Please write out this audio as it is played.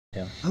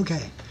Yeah.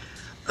 Okay.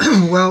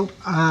 Well,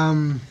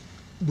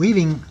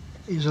 weaving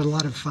is a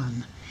lot of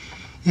fun.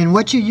 And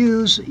what you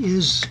use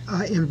is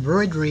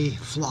embroidery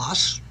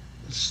floss.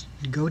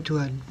 You go to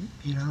a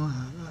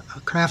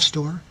craft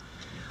store,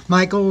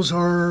 Michael's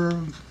or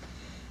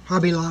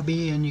Hobby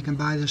Lobby, and you can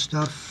buy the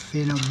stuff,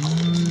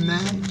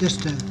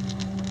 just a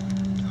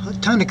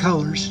ton of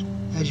colors,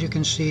 as you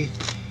can see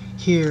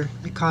here.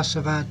 It costs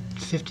about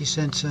 50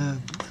 cents a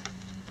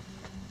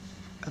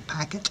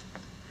packet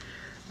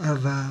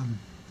of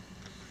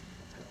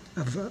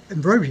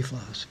embroidery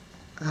floss.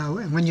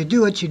 And when you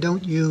do it, you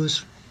don't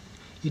use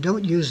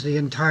the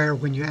entire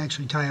when you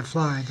actually tie a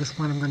fly. This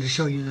one I'm going to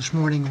show you this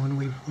morning when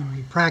we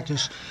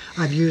practice.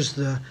 I've used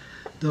the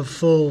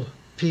full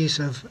piece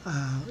of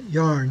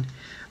yarn,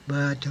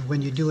 but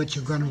when you do it,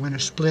 you're going to want to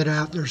split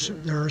out.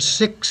 There are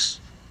six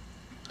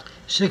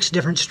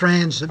different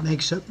strands that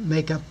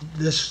make up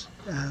this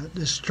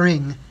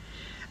string,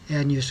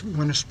 and you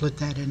want to split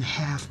that in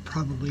half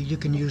probably. You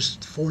can use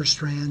 4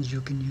 strands, you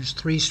can use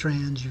 3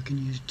 strands, you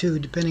can use 2,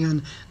 depending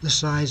on the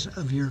size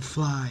of your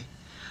fly.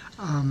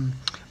 But I'm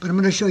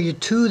going to show you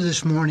 2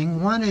 this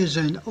morning. One is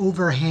an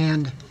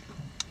overhand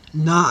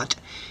knot,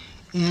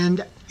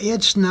 and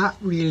it's not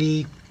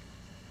really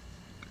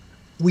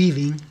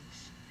weaving.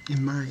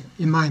 In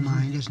my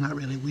mind, it's not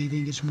really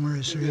weaving. It's more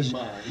a series.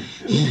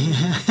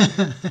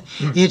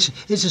 It's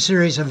a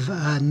series of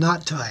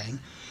knot tying,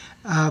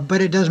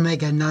 but it does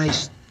make a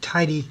nice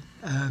tidy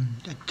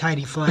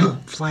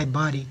fly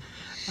body,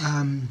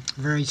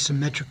 very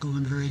symmetrical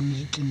and very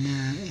neat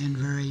and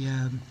very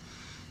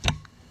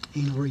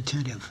anal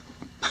retentive.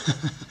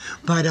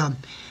 But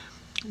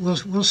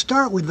we'll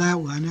start with that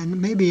one,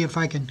 and maybe if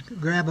I can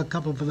grab a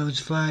couple of those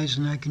flies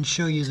and I can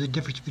show you the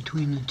difference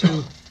between the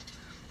two.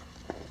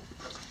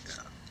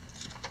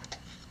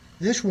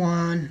 This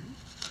one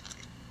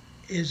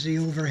is the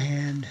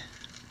overhand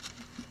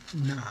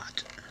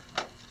knot.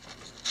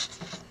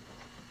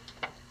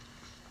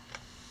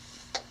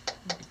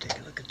 Take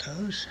a look at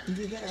those.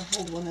 You better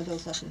hold one of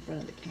those up in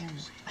front of the camera.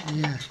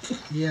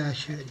 Yeah, I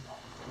should.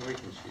 We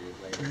can shoot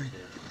it later, Right. too.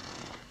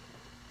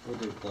 We'll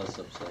do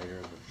close-ups later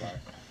of the fly.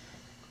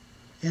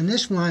 And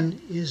this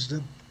one is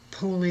the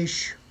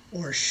Polish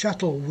or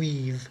shuttle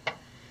weave.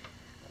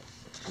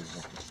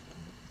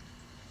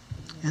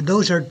 And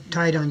those are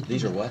tied on.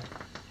 These are what?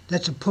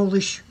 That's a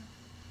Polish.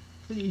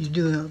 You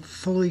do a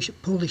Polish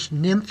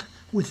nymph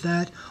with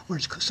that, or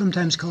it's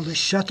sometimes called a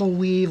shuttle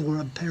weave or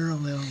a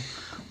parallel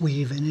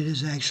weave, and it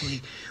is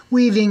actually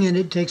weaving, and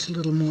it takes a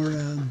little more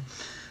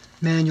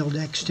manual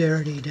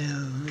dexterity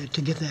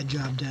to get that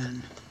job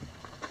done.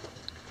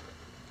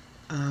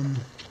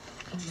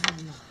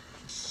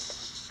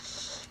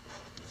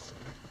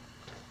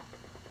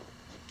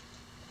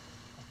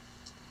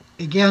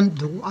 Again,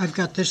 I've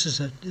got this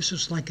is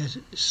like a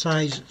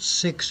size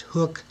 6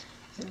 hook,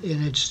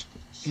 and it's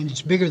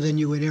bigger than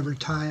you would ever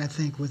tie, I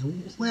think, with,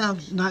 well,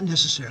 not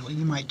necessarily.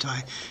 You might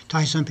tie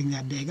something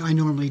that big. I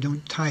normally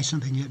don't tie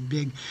something that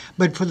big,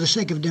 but for the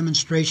sake of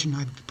demonstration,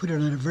 I've put it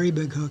on a very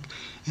big hook,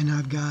 and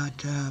I've got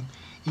the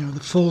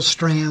full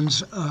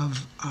strands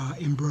of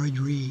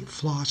embroidery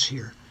floss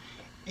here.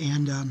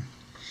 And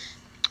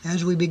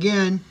as we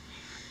begin,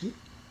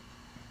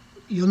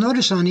 you'll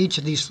notice on each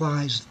of these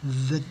flies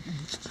that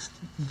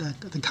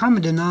the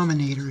common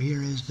denominator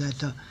here is that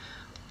the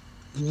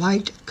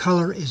light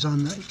color is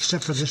on the,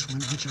 except for this one,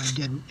 which I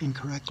did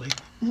incorrectly.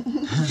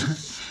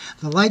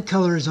 The light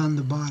color is on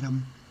the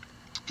bottom,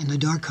 and the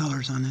dark color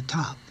is on the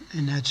top,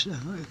 and that's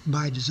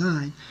by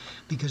design,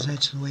 because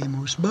that's the way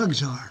most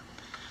bugs are.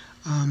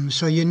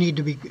 So you need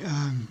to be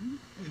a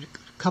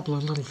couple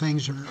of little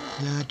things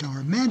that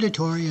are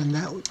mandatory, and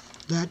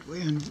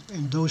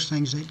and those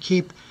things that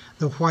keep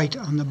the white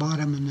on the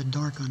bottom and the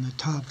dark on the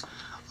top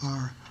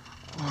are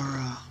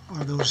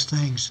those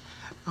things.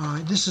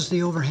 This is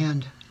the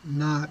overhand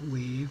knot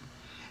weave.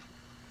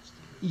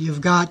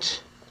 You've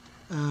got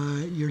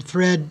your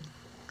thread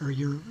or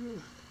your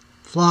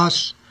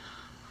floss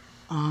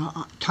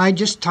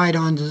tied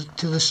on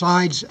to the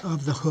sides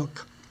of the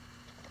hook,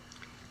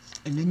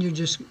 and then you're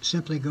just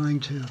simply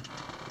going to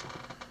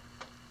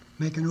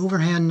make an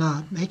overhand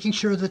knot, making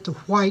sure that the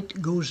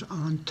white goes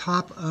on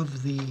top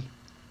of the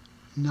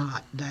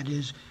knot. That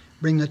is,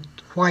 bring the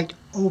white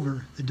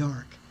over the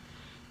dark.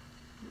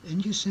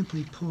 And you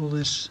simply pull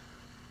this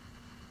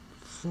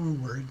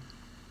forward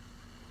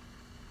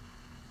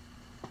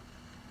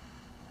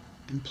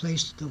and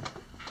place the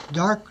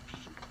dark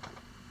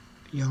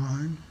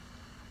yarn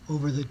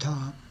over the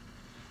top,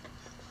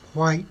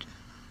 white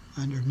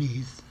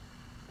underneath,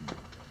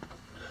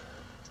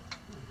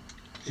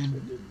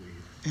 and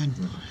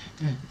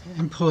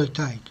pull it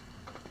tight.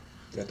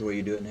 Is that the way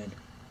you do it, Ned?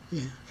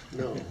 Yeah.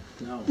 No.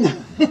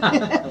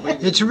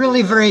 It's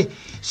really very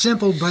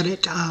simple, but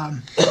it does.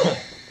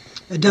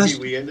 Maybe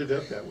we ended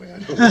up that way. I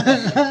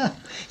don't know.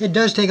 It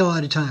does take a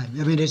lot of time.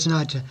 I mean, it's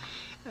not.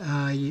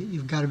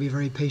 You've got to be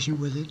very patient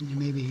with it, and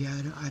maybe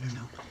I don't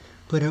know,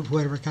 put up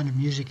whatever kind of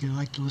music you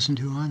like to listen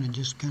to on, and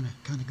just kind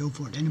of go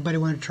for it. Anybody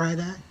want to try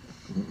that?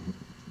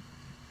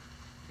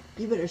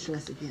 You better show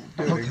us again.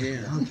 Do it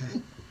again.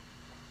 Okay.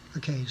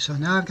 Okay, so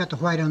now I've got the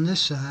white on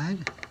this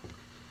side,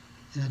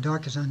 and the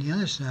dark is on the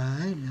other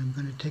side, and I'm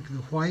going to take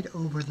the white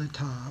over the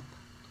top.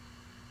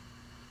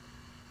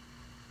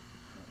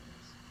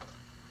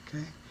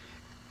 Okay,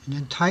 and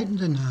then tighten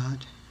the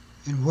knot,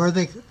 and where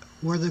the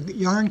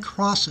yarn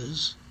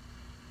crosses,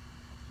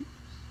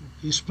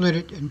 you split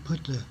it and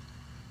put the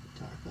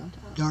Dark on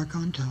top. dark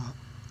on top,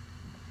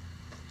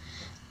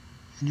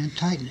 and then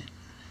tighten it.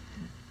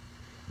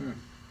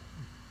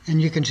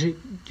 And you can see,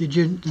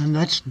 and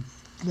that's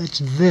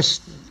this,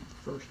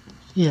 First.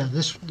 yeah,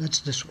 that's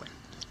this one.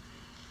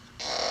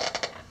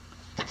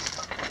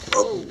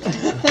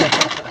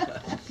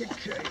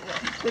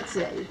 Good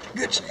save.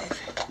 Good save.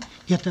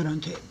 Get that on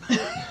tape.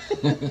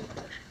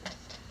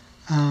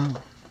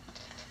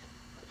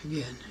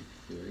 Again,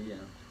 Do it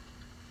again.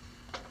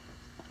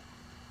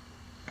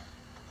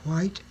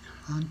 white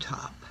on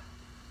top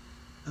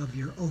of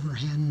your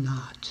overhand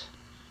knot.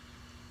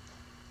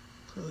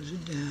 Close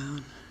it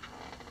down.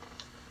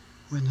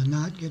 When the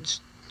knot gets,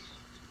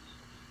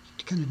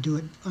 kind of do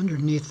it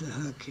underneath the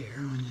hook here.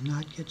 When the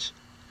knot gets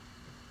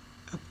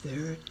up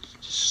there,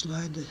 just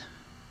slide the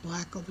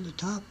black over the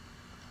top,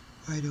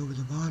 white over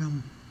the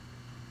bottom.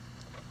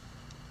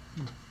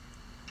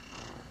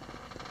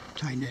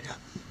 Tighten it up.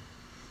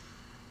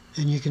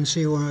 And you can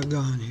see where I've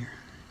gone here.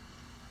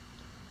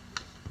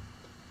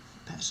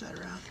 Pass that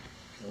around.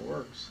 It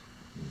works.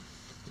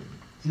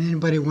 And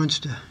anybody wants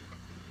to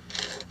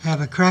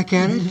have a crack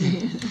at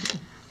it,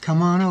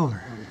 come on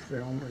over. On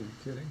film, are you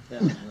kidding? Yeah,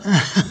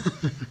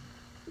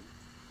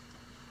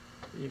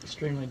 no.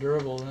 Extremely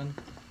durable then.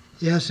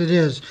 Yes, it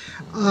is.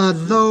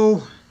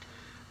 Though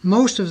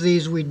most of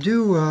these we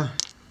do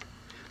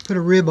put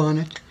a rib on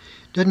it.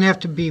 Doesn't have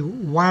to be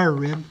wire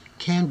rib.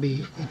 Can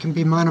be. It can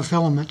be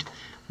monofilament,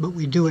 but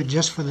we do it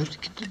just for the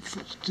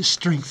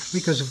strength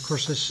because, of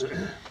course,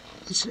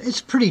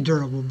 it's pretty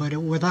durable. But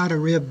without a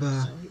rib,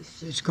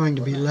 it's going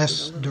to be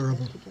less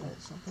durable.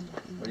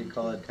 What do you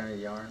call that kind of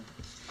yarn?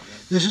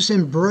 This is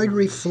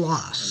embroidery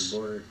floss.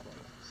 Embroidery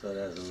floss. So it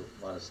has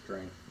a lot of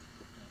strength.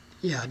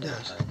 Yeah, it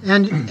does.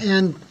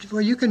 And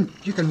well, you can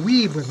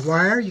weave with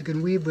wire. You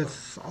can weave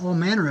with all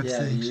manner of Yeah,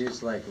 things. you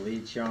use like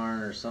leech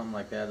yarn or something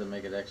like that to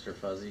make it extra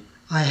fuzzy.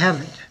 I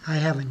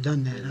haven't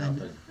done that. You know,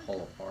 if it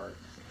pull apart.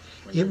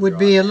 when It you would draw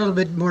be a down. little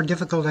bit more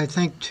difficult, I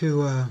think,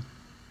 to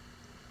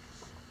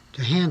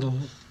handle.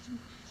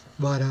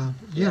 But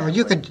you know,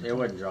 you could. It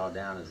wouldn't draw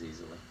down as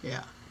easily.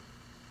 Yeah.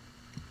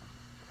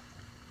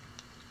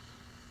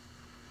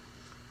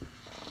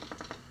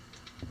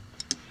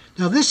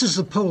 Now this is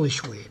the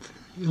Polish weave.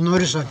 You'll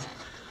notice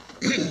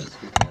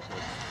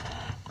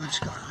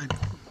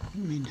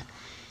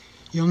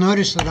you'll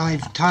notice that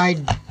I've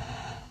tied.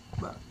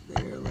 Well,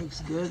 there, looks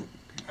good.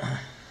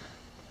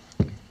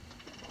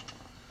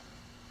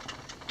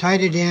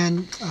 Tied it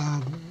in,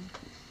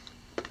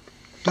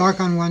 dark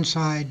on one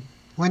side.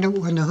 When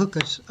the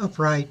hook is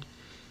upright,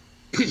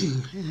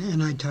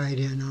 and I tie it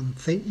in, I'm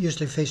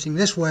usually facing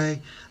this way.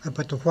 I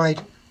put the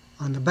white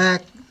on the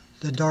back,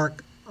 the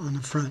dark on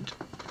the front.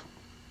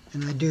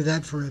 And I do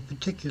that for a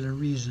particular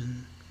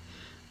reason.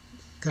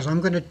 Because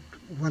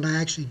when I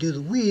actually do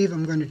the weave,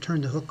 I'm going to turn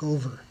the hook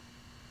over.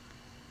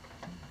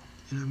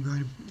 And I'm going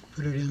to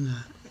put it in the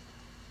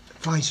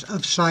vise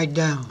upside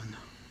down.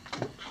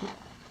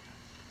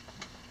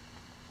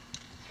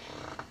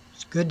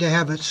 It's good to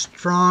have a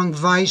strong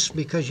vise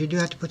because you do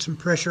have to put some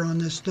pressure on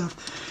this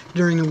stuff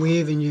during the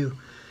weave, and you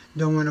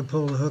don't want to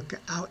pull the hook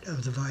out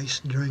of the vise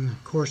during the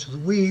course of the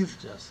weave.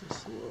 Just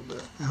this a little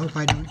bit. I hope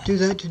I don't do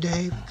that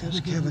today because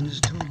Kevin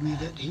has told me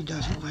that he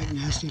doesn't like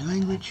nasty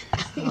language.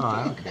 Oh,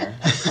 I don't care.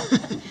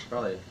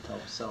 Probably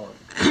help sell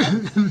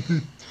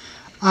it.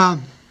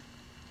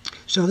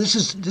 So this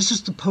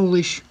is the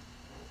Polish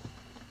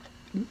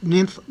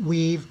nymph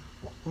weave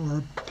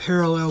or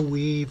parallel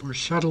weave or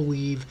shuttle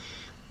weave,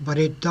 but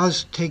it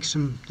does take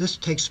this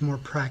takes some more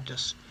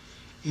practice,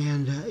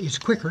 and it's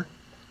quicker.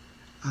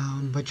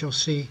 But you'll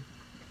see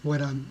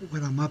what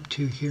I'm up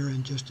to here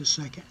in just a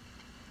second.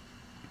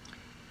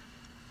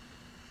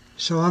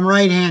 So I'm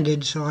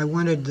right-handed, so I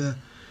wanted the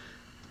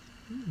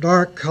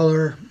dark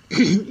color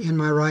in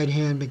my right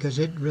hand because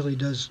it really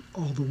does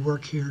all the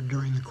work here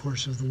during the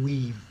course of the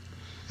weave.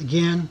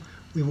 Again,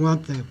 we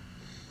want the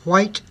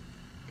white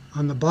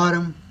on the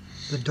bottom,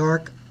 the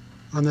dark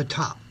on the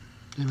top,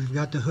 and we've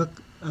got the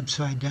hook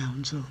upside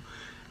down, so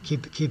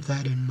keep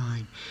that in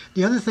mind.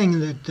 The other thing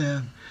that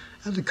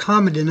the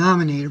common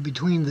denominator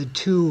between the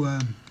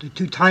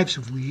two types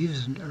of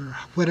weaves, or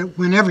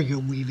whenever you're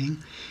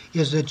weaving,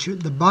 is that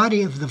the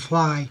body of the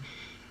fly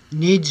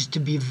needs to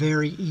be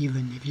very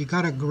even. If you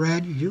got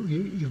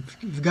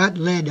you've got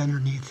lead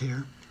underneath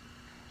here,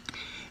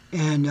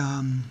 and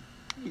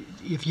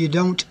if you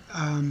don't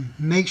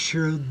make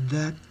sure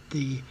that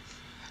the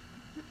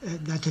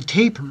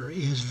taper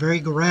is very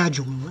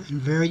gradual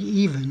and very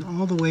even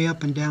all the way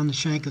up and down the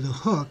shank of the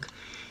hook,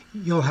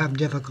 you'll have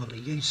difficulty.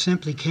 You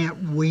simply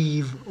can't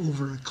weave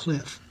over a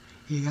cliff.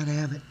 You got to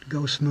have it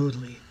go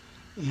smoothly,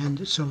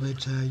 and so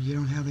that you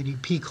don't have any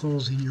peak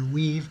holes in your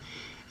weave,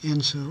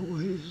 and so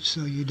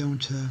you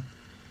don't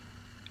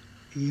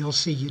you'll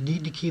see you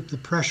need to keep the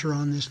pressure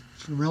on this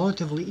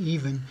relatively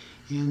even,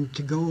 and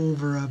to go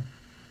over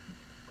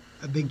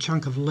a big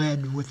chunk of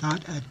lead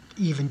without an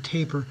even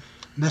taper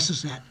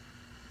messes that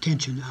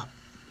tension up.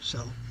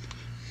 So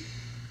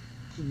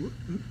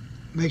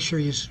make sure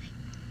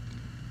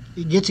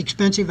it gets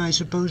expensive, I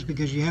suppose,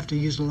 because you have to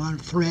use a lot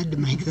of thread to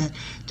make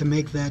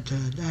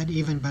that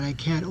even, but I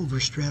can't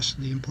overstress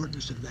the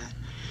importance of that.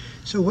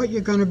 So what you're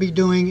going to be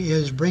doing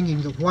is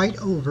bringing the white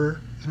over,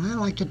 and I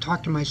like to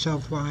talk to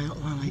myself while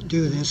I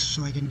do this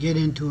so I can get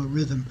into a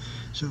rhythm.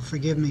 So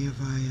forgive me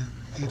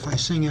if I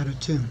sing out of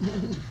tune.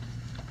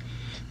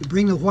 You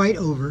bring the white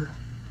over,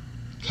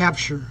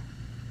 capture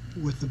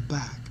with the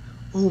back,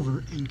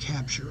 over and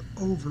capture,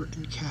 over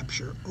and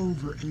capture,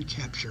 over and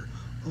capture,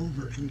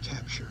 over and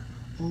capture,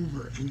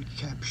 over and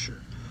capture,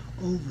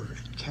 over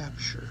and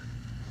capture,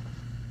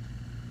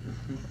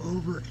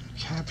 over and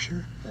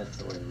capture. That's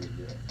the way we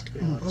do it.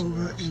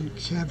 Over and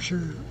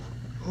capture,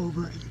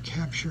 over and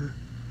capture,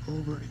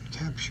 over and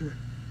capture,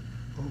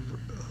 over,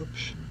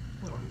 oops.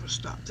 Well, I'm going to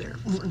stop there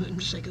for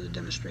the sake of the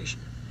demonstration.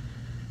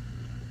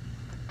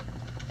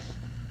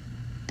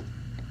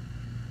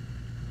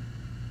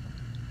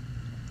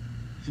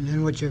 And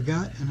then what you've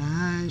got, and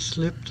I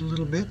slipped a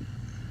little bit,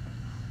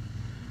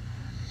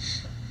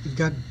 you've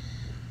got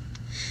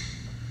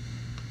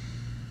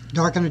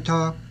dark on the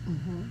top,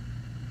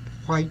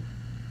 white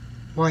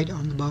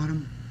on the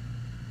bottom.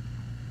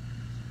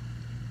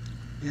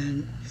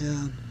 And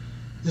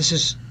this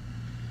is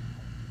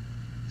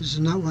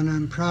not one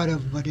I'm proud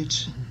of, but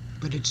it's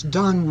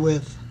done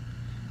with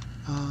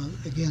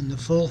again the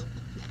full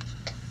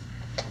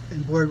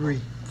embroidery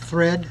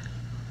thread,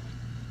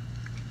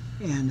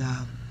 and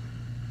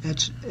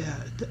that's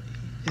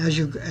as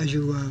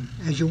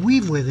you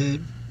weave with it,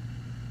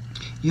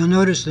 you'll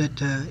notice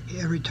that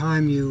every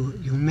time you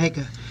hook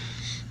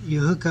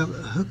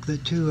the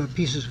two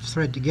pieces of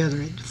thread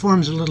together, it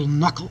forms a little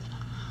knuckle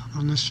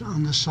on the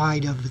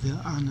side of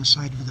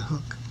the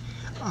hook,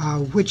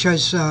 which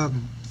is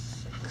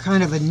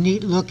kind of a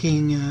neat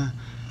looking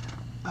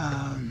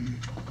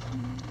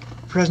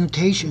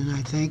presentation,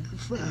 I think,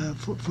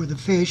 for the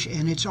fish,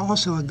 and it's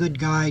also a good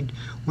guide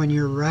when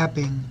you're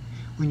wrapping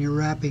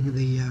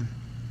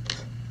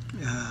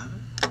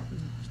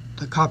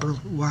the copper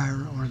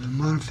wire or the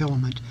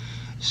monofilament.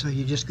 So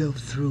you just go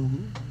through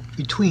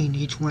between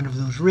each one of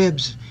those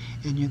ribs,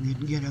 and you can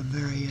get a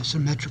very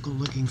symmetrical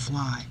looking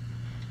fly.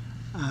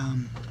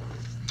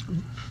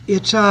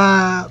 It's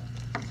not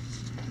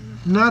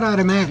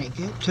automatic.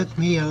 It took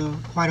me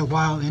quite a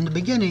while in the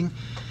beginning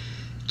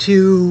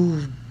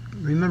to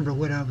remember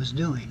what I was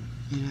doing,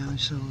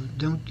 so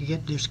don't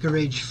get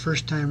discouraged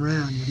first time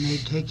around. It may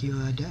take you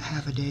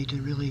half a day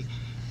to really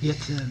get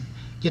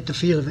the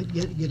feel of it,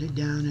 get it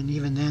down, and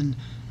even then,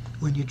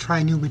 when you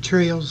try new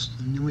materials,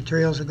 the new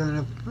materials are going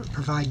to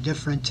provide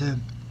different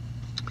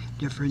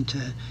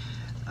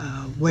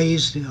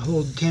ways to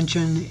hold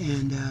tension,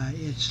 and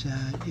it's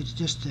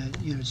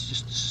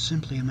just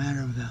simply a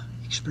matter of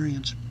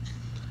experience.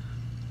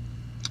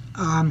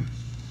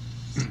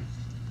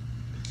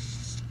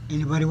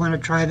 Anybody want to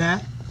try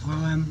that?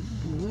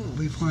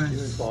 Before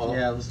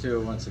Yeah, let's do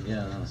it once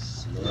again. I'll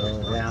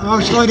slow down. Oh,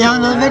 slow down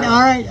a little bit.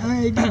 All right,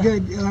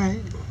 good. All right.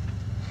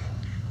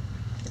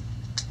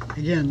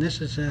 Again,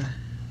 this is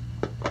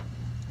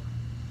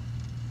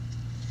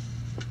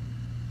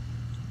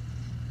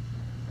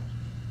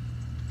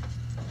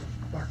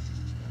bark.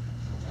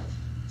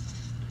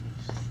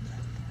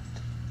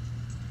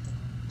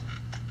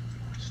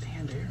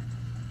 Stand here.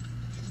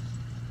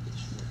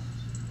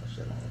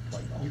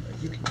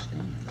 You can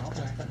stand.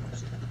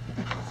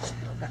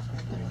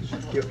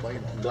 Your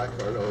black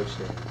part always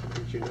stands.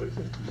 Did you notice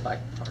it? Black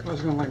part. I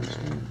was going to let him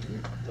stand too.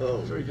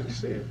 Oh, So you can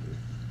see it.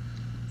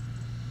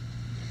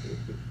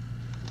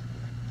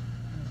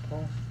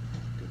 Paul?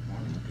 Good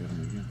morning.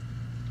 Good again.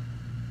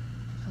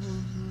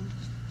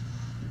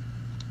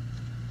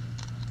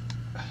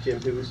 Jim,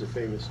 who was a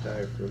famous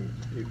tire from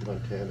Butte,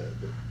 Montana?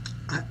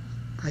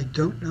 I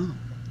don't know.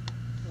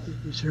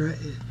 Is there?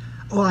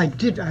 Oh, I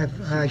did.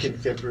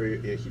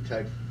 Contemporary.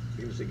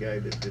 He was the guy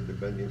that did the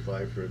Bunyan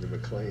fly for the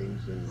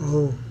McLeans, and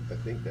Oh. I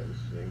think that was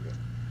the same guy.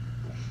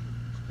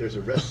 There's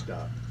a rest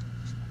stop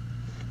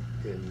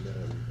in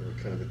or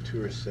kind of a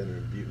tourist center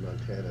in Butte,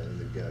 Montana, and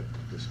they've got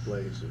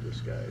displays of this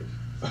guy.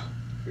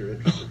 If you're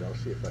interested, I'll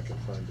see if I can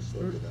find a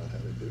book about how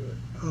to do it.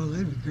 Oh,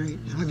 that'd be great.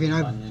 I mean,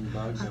 Onion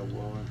bug, a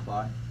woven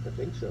fly. I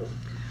think so.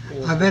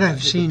 I bet I've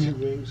With seen the it. two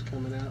wings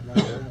coming out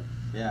like that.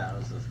 Yeah, it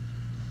was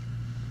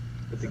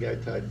But the guy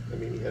he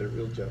had a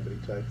real job, but he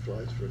tied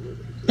flies for a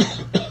living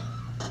too.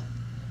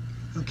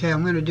 Okay,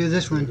 I'm going to do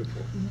this one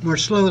Beautiful. more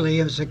slowly.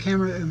 Is the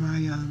camera? Am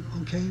I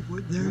okay?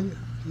 There.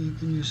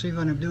 Can you see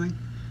what I'm doing?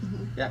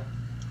 yeah,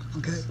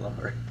 Okay,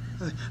 slower.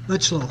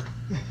 but slower.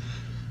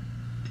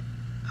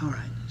 All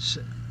right.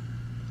 So,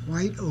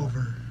 white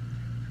over,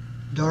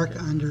 dark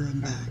under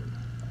and back.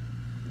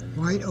 Then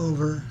you White go.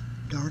 over,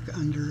 dark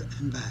under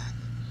and back.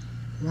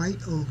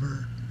 White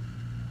over,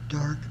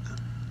 dark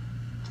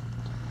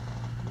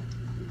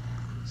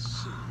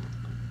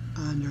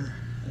under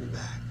and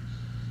back.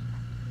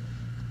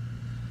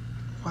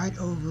 White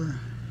over,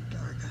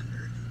 dark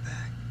under and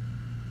back.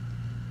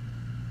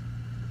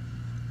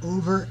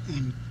 Over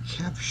and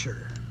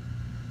capture.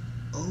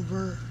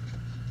 Over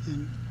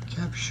and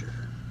capture.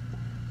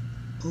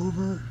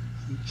 Over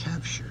and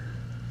capture.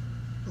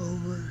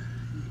 Over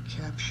and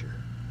capture.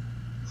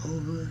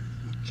 Over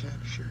and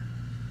capture.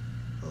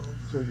 Over.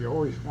 So you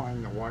always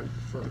find the white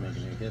first. Make a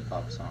new hip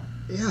hop song.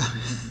 Yeah.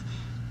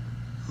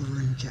 Over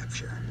and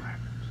capture.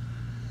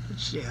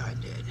 Let's see how I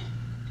did.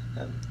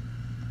 That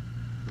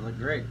looked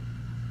great.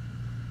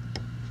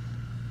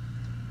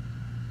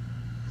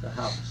 So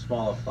how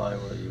small a fly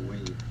will you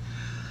weave?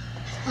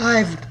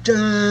 I've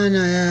done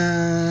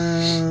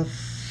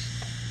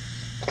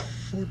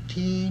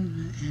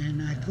 14,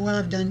 and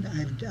I've done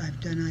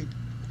I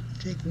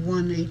take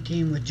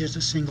 118 with just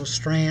a single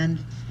strand,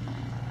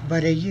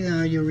 but you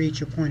know you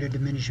reach a point of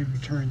diminishing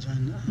returns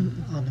on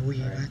the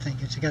weave. Right. I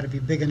think it's got to be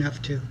big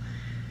enough to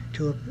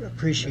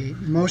appreciate.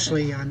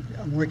 Mostly I'm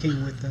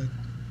working with the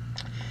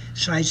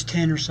size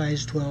 10 or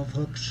size 12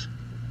 hooks,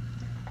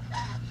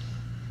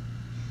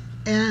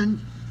 and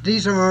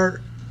these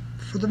are,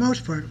 for the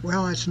most part,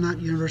 well, it's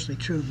not universally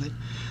true,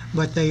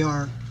 but they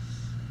are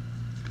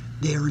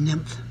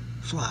nymph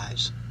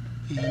flies,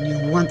 and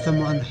you want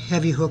them on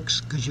heavy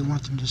hooks because you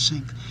want them to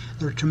sink.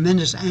 They're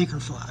tremendous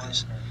anchor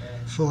flies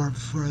for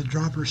a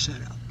dropper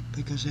setup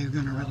because they're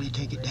going to really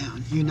take it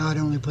down. You not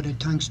only put a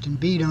tungsten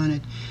bead on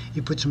it,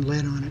 you put some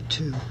lead on it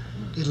too.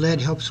 The lead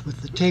helps with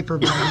the taper,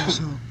 but it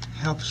also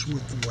helps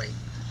with the weight.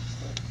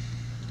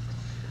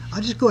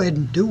 I'll just go ahead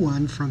and do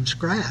one from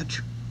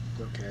scratch.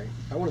 Okay.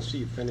 I want to see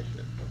you finish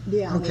it.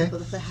 Yeah, Okay.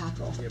 with the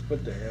hackle. Yeah,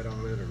 put the head on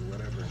it or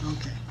whatever.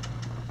 Okay.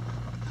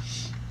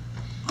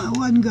 I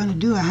wasn't going to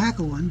do a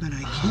hackle one, but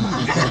I can.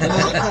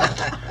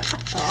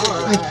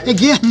 All right.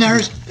 Again,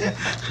 there's a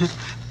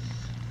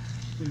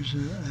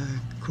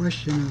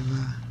question of.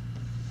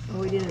 Oh,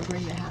 we didn't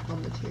bring the hackle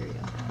material.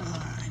 All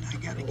right, I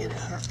got to get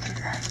out of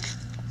there.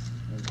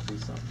 Maybe do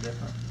something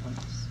different.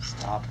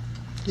 Stop.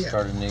 Yeah.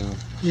 Start a new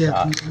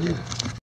Yeah. shot.